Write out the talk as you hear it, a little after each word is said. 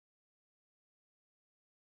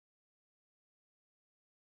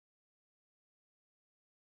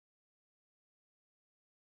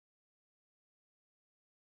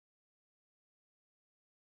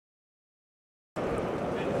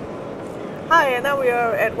Hi, and now we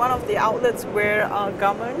are at one of the outlets where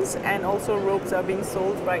garments and also robes are being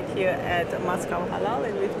sold right here at Moscow Halal.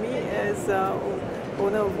 And with me is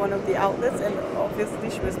owner of one of the outlets, and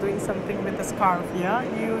obviously she was doing something with the scarf. Yeah,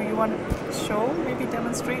 you want to show, maybe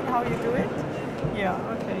demonstrate how you do it? Yeah.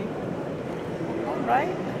 Okay. All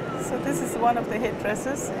right. So this is one of the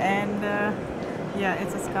headdresses, and yeah,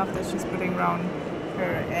 it's a scarf that she's putting around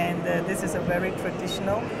her, and this is a very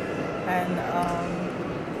traditional and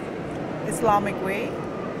Islamic way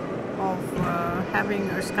of having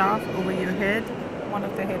a scarf over your head. One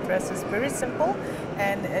of the headdresses, very simple,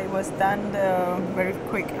 and it was done very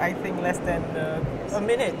quick. I think less than a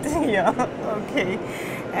minute. Yeah, okay.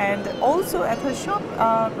 And also at her shop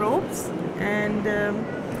are robes and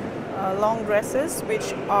long dresses,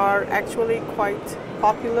 which are actually quite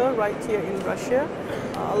popular right here in Russia.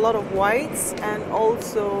 A lot of whites and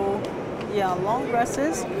also, yeah, long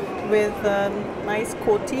dresses with nice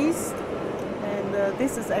coaties.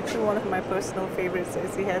 This is actually one of my personal favorites,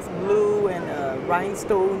 as it has blue and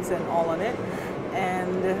rhinestones and all on it,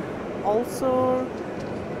 and also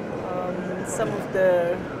some of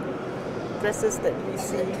the dresses that we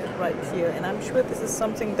see right here. And I'm sure this is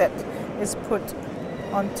something that is put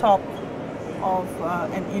on top of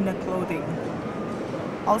an inner clothing.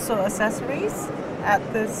 Also accessories at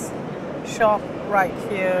this shop right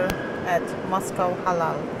here at Moscow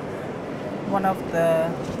Halal. One of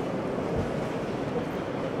the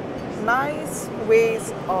nice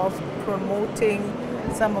ways of promoting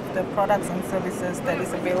some of the products and services that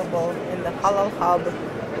is available in the Halal Hub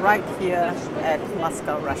right here at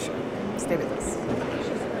Moscow, Russia. Stay with us.